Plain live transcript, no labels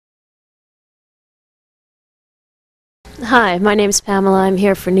Hi, my name's Pamela. I'm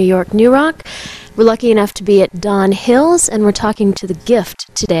here for New York New Rock. We're lucky enough to be at Don Hills, and we're talking to The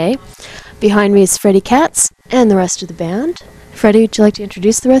Gift today. Behind me is Freddie Katz and the rest of the band. Freddie, would you like to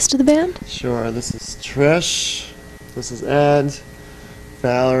introduce the rest of the band? Sure, this is Trish, this is Ed,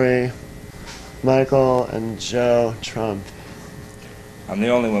 Valerie, Michael, and Joe Trump. I'm the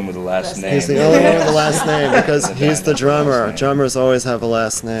only one with a last name. He's the only one with a last name because he's the drummer. Drummers always have a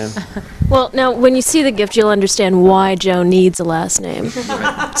last name. Well, now, when you see The Gift, you'll understand why Joe needs a last name.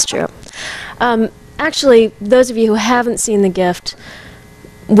 It's true. Actually, those of you who haven't seen The Gift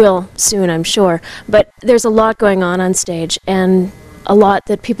will soon, I'm sure. But there's a lot going on stage, and a lot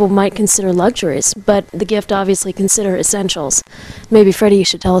that people might consider luxuries, but The Gift obviously consider essentials. Maybe, Freddie, you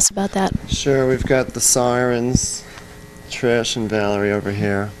should tell us about that. Sure, we've got the sirens, Trish and Valerie over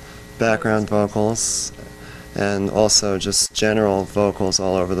here, background vocals, and also just general vocals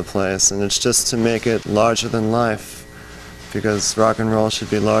all over the place. And it's just to make it larger than life, because rock and roll should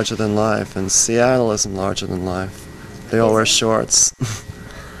be larger than life, and Seattle isn't larger than life. They all wear shorts.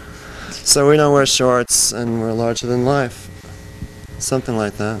 So we don't wear shorts, and we're larger than life. Something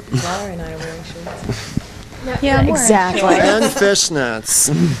like that. Valerie and I are wearing shorts. Yeah, exactly. And fishnets.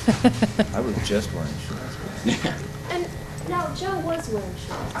 I was just wearing shorts. And now, Joe was wearing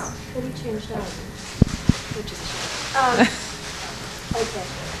shorts, but he changed out, which is a shame.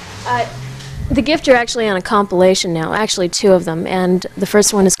 Okay. The Gift are actually on a compilation now, actually two of them, and the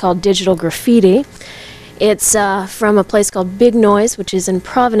first one is called Digital Graffiti. It's from a place called Big Noise, which is in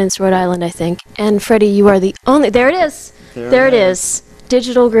Providence, Rhode Island, I think. And Freddie, you are the only... There it is! There it is.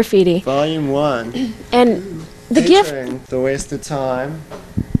 Digital Graffiti. Volume 1. And The Gift... Featuring The Wasted Time,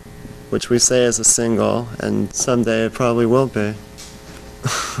 which we say is a single, and someday it probably will be.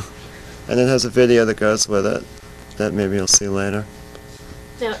 And it has a video that goes with it that maybe you'll see later.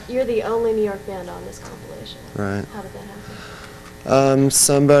 Now, you're the only New York band on this compilation. Right. How did that happen?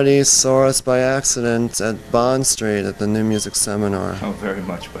 Somebody saw us by accident at Bond Street at the New Music Seminar. Oh, very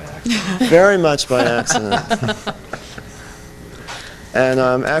much by accident. Very much by accident. And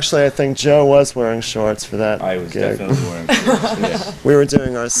actually, I think Joe was wearing shorts for that I was gig. definitely wearing shorts, yeah. We were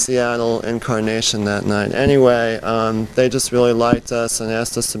doing our Seattle incarnation that night. Anyway, they just really liked us and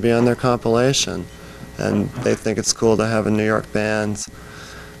asked us to be on their compilation. And they think it's cool to have a New York band.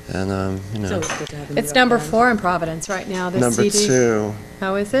 And, you know. It's number 4 in Providence right now. This Number CD. 2.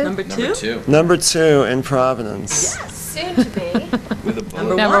 How is it? Number two. Number 2 in Providence. Soon to be. With a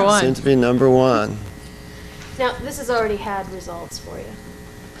bullet. Number 1. Soon to be number 1. Now, this has already had results for you.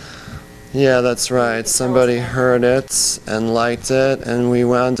 Yeah, that's right. Somebody heard it and liked it, and we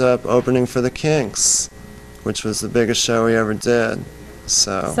wound up opening for the Kinks, which was the biggest show we ever did.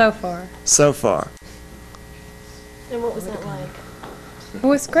 So far. So far. And what was that like? It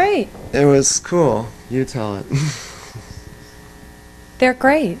was great. It was cool. You tell it. They're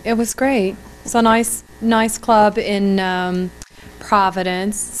great. It was great. It's a nice club in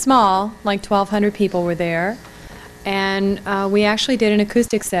Providence. Small, like 1,200 people were there. And we actually did an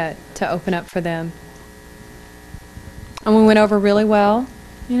acoustic set to open up for them. And we went over really well.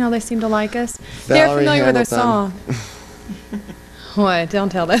 You know, they seemed to like us. They're Valerie familiar with our handled song. What? Don't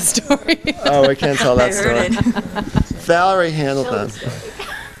tell that story. Oh, we can't tell that story. I heard it. Valerie handled them.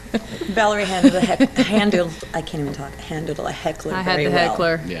 Valerie handled a handled a heckler I had very the well.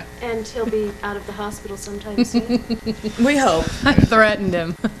 heckler. Yeah. And he'll be out of the hospital sometime soon. We hope. I threatened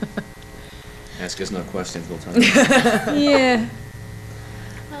him. Ask us no questions, we'll tell you. Yeah.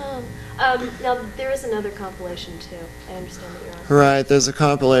 Now, there is another compilation, too. I understand that you're on. Right, there's a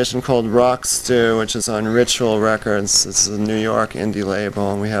compilation called Rock Stew, which is on Ritual Records. It's a New York indie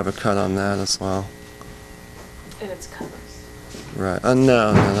label, and we have a cut on that as well. And it's covers. Right.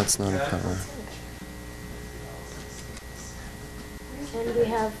 No, that's not a cover. And we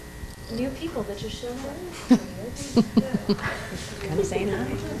have new people that just showed up. Kind of saying hi.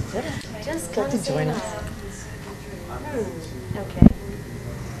 Just Come come to join us. Okay.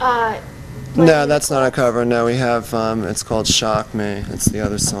 No, that's not a cover. No, we have, it's called Shock Me. It's the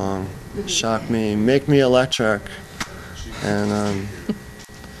other song. Shock Me, Make Me Electric. And,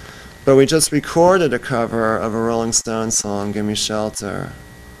 but we just recorded a cover of a Rolling Stones song, Gimme Shelter.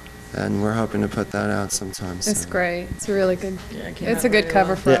 And we're hoping to put that out sometime soon. It's great. It's a really good. Yeah, it came It's out a good really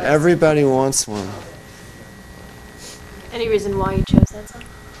cover well. for Yeah, us. everybody wants one. Any reason why you chose that song?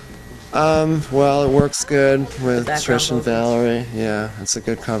 Well, it works good with background Trish and vocals. Valerie. Yeah, it's a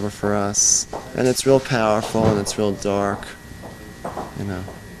good cover for us. And it's real powerful and it's real dark. You know.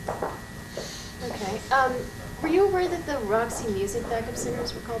 Okay. Were you aware that the Roxy Music backup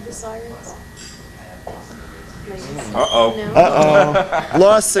singers were called the Sirens? Uh-oh. Uh-oh.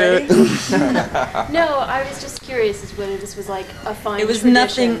 Lawsuit. No, I was just curious as whether this was like a fine It was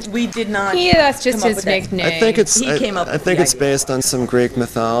tradition. nothing, we did not. Yeah, that's just come up his with that. nickname. I think it's. He came up I with think the it's idea. based on some Greek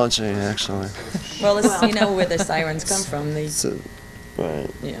mythology, actually. Well, it's, you know where the sirens come from. They, So, right.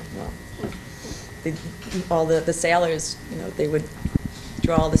 yeah, well, they, all the sailors, you know, they would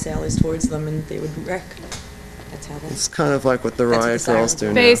draw all the sailors towards them and they would wreck. That's how It's that's. kind of like what the That's what the riot girls sirens do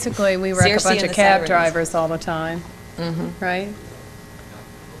now. Basically, we wreck a Circe bunch and of the cab sirens. drivers all the time, Mm-hmm. right?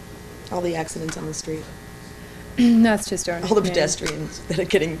 All the accidents on the street, That's just our all the nickname. pedestrians that are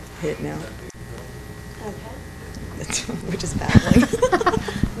getting hit now. We're just babbling.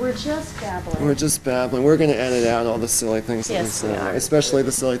 We're just babbling. We're just babbling. We're going to edit out all the silly things that we Yes, we said, are. especially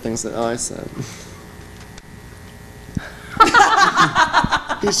the silly things that I said.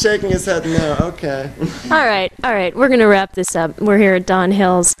 He's shaking his head no. Okay. All right. We're going to wrap this up. We're here at Don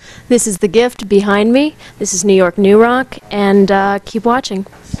Hill's. This is The Gift behind me. This is New York New Rock, and keep watching.